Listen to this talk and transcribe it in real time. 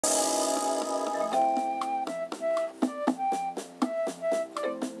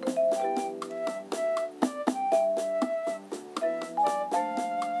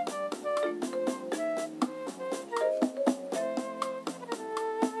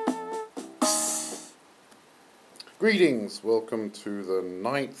Greetings, welcome to the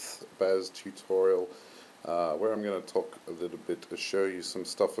 9th BAS tutorial where I'm going to talk a little bit to show you some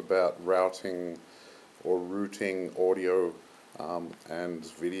stuff about routing or routing audio and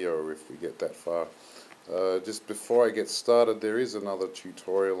video if we get that far. Just before I get started, there is another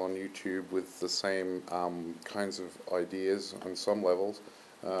tutorial on YouTube with the same kinds of ideas on some levels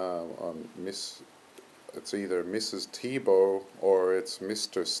on it's either Mrs. Tebow or it's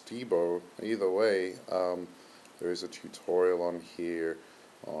Mr. Stebo. Either way, there is a tutorial on here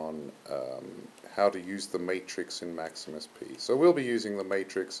on how to use the matrix in Maximus P. So we'll be using the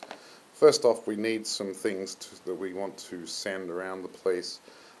matrix. First off, we need some things that we want to send around the place.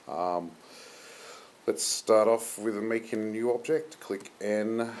 Let's start off with making a new object. Click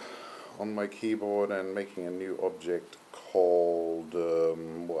N on my keyboard and making a new object called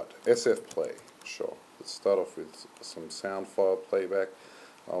SF play. Sure. Let's start off with some sound file playback.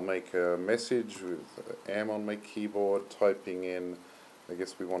 I'll make a message with M on my keyboard, typing in, I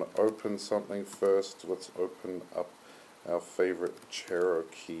guess we want to open something first. Let's open up our favorite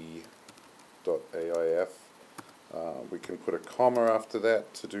Cherokee.aif. We can put a comma after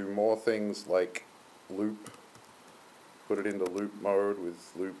that to do more things like loop. Put it into loop mode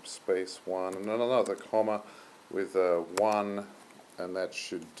with loop space 1 and then another comma with 1, and that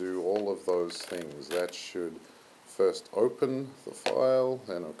should do all of those things. That should first open the file,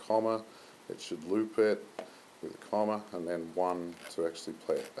 then a comma, it should loop it with a comma, and then 1 to actually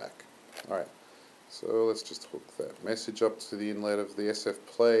play it back. Alright, so let's just hook that message up to the inlet of the SF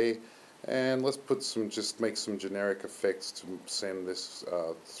play, and let's put just make some generic effects to send this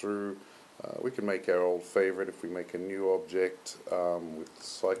through. We can make our old favorite if we make a new object with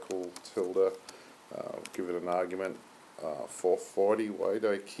cycle tilde, give it an argument, 440. Why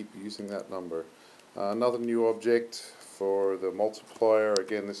do I keep using that number? Another new object for the multiplier.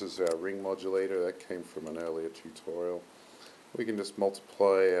 Again, this is our ring modulator that came from an earlier tutorial. We can just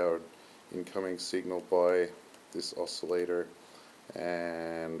multiply our incoming signal by this oscillator,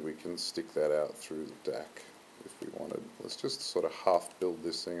 and we can stick that out through the DAC if we wanted. Let's just sort of half build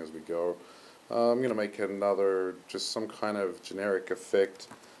this thing as we go. I'm going to make another, just some kind of generic effect.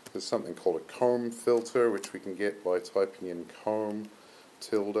 There's something called a comb filter, which we can get by typing in comb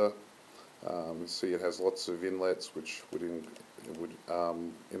tilde. See, it has lots of inlets, which would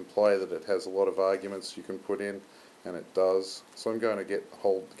imply that it has a lot of arguments you can put in, and it does. So I'm going to get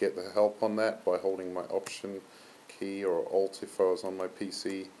the help on that by holding my Option key or Alt if I was on my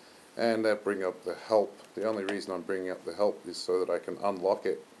PC, and that bring up the help. The only reason I'm bringing up the help is so that I can unlock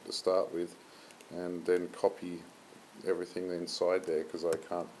it to start with, and then copy everything inside there, because I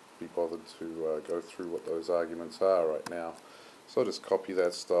can't be bothered to go through what those arguments are right now. So I'll just copy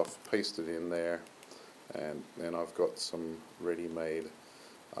that stuff, paste it in there, and then I've got some ready-made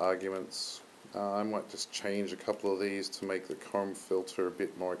arguments. I might just change a couple of these to make the comb filter a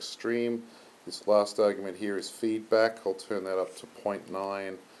bit more extreme. This last argument here is feedback. I'll turn that up to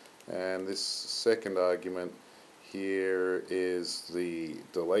 0.9, and this second argument here is the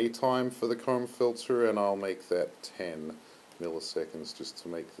delay time for the comb filter, and I'll make that 10 milliseconds just to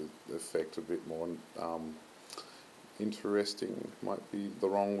make the effect a bit more interesting. Might be the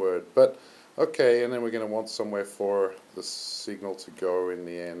wrong word, but okay. And then we're going to want somewhere for the signal to go in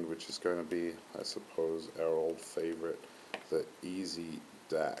the end, which is going to be, I suppose, our old favorite, the easy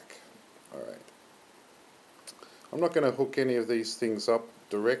DAC. Alright, I'm not going to hook any of these things up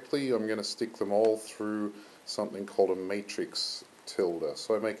directly. I'm going to stick them all through something called a matrix tilde.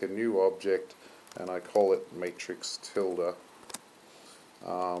 So I make a new object and I call it matrix tilde.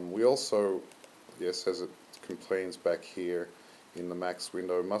 We also, yes, as it complains back here in the max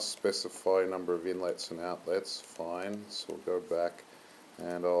window, must specify a number of inlets and outlets. Fine, so we'll go back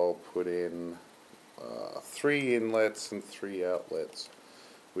and I'll put in 3 inlets and 3 outlets,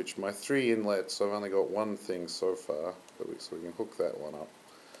 which my 3 inlets, I've only got one thing so far, so we can hook that one up.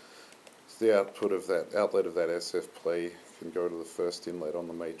 So the output of that outlet of that SF play can go to the first inlet on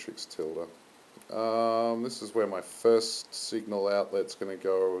the matrix tilde. This is where my first signal outlet's going to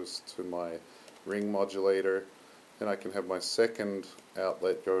go, is to my ring modulator. Then I can have my second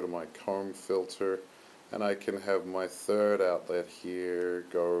outlet go to my comb filter, and I can have my third outlet here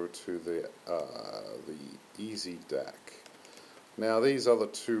go to the easy DAC. Now these other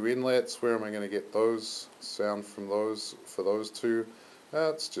 2 inlets, where am I going to get those sound from those for those 2?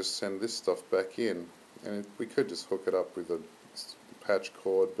 Let's just send this stuff back in, and we could just hook it up with a patch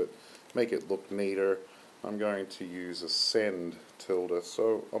cord, but make it look neater. I'm going to use a send tilde,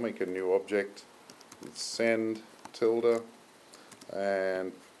 so I'll make a new object with send tilde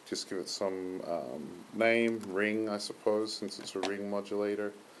and just give it some name, ring I suppose, since it's a ring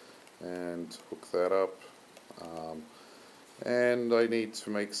modulator, and hook that up, And I need to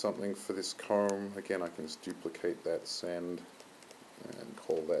make something for this comb. Again, I can just duplicate that send and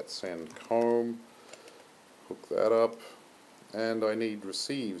call that send comb, hook that up, and I need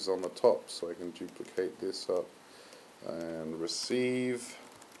receives on the top, so I can duplicate this up and receive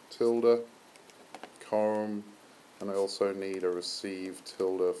tilde comb, and I also need a receive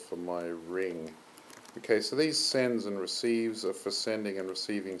tilde for my ring. Okay, so these sends and receives are for sending and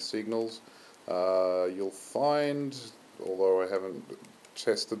receiving signals. You'll find, although I haven't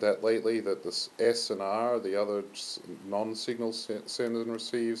tested that lately, that this S and R, the other non-signal sends and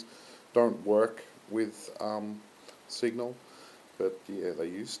receives, don't work with signal, but yeah, they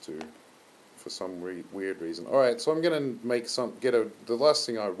used to for some weird reason. Alright, so I'm going to make the last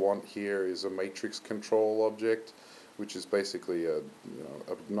thing I want here is a matrix control object, which is basically a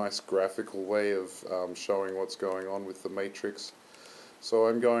nice graphical way of showing what's going on with the matrix. So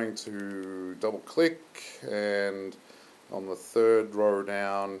I'm going to double click, and on the third row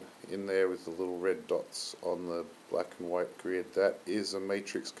down in there with the little red dots on the black and white grid, that is a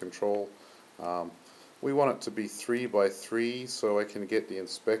matrix control. We want it to be 3 by 3, so I can get the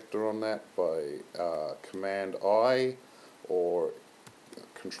inspector on that by Command I or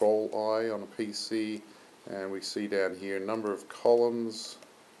Control I on a PC, and we see down here number of columns.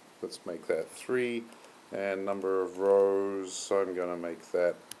 Let's make that 3, and number of rows, so I'm going to make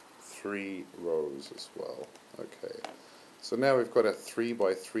that 3 rows as well. Okay, so now we've got a 3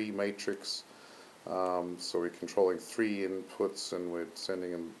 by 3 matrix. So we're controlling 3 inputs, and we're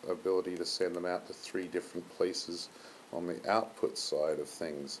sending an ability to send them out to 3 different places on the output side of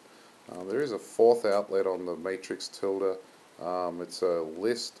things. There is a 4th outlet on the matrix tilde. It's a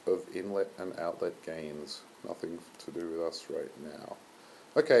list of inlet and outlet gains. Nothing to do with us right now.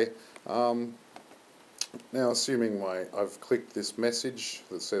 Okay, now assuming I've clicked this message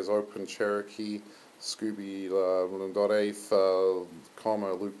that says open Cherokee, Scooby.AF,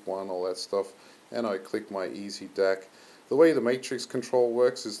 comma, loop 1, all that stuff, and I click my easy DAC. The way the matrix control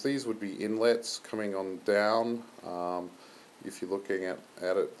works is these would be inlets coming on down. If you're looking at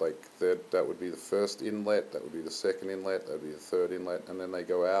it like that would be the first inlet, that would be the second inlet, that would be the third inlet, and then they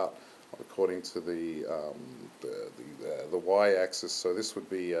go out according to the y-axis. So this would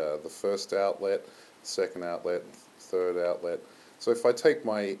be the first outlet, second outlet, third outlet. So if I take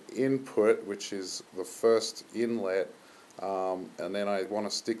my input, which is the first inlet, and then I want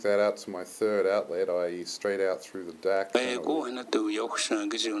to stick that out to my third outlet, i.e. straight out through the DAC.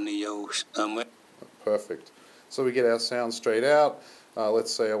 Perfect. So we get our sound straight out.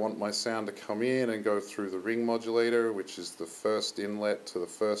 Let's say I want my sound to come in and go through the ring modulator, which is the first inlet to the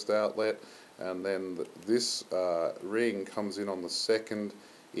first outlet, and then this ring comes in on the second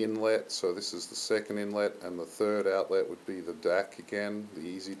inlet, so this is the second inlet, and the third outlet would be the DAC again, the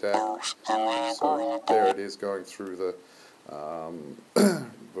easy DAC. So there it is going through the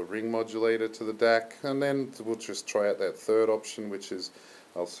ring modulator to the DAC, and then we'll just try out that third option, which is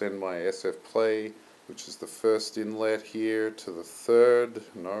I'll send my SF play, which is the first inlet here, to the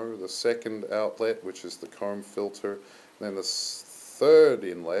the second outlet, which is the comb filter, and then the third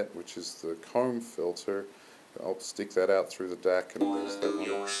inlet, which is the comb filter. I'll stick that out through the DAC, and there's that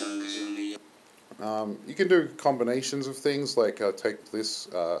one. You can do combinations of things, like take this,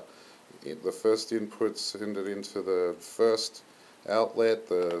 the first input, send it into the first outlet,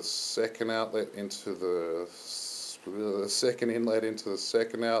 the second outlet into the second inlet into the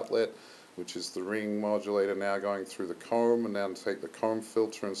second outlet, which is the ring modulator now going through the comb, and then take the comb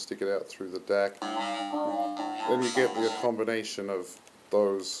filter and stick it out through the DAC. Then you get the combination of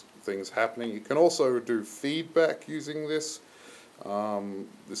those things happening. You can also do feedback using this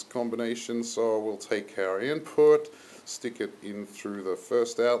combination. So we'll take our input, stick it in through the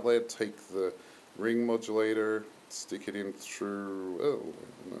first outlet, take the ring modulator, stick it in through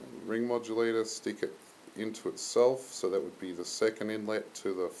ring modulator, stick it into itself, so that would be the second inlet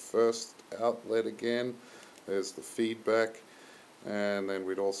to the first outlet again. There's the feedback, and then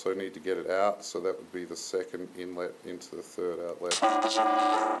we'd also need to get it out, so that would be the second inlet into the third outlet.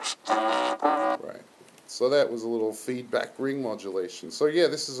 Right, so that was a little feedback ring modulation. So yeah,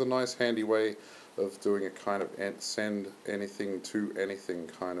 this is a nice handy way of doing a kind of send anything to anything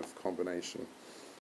kind of combination.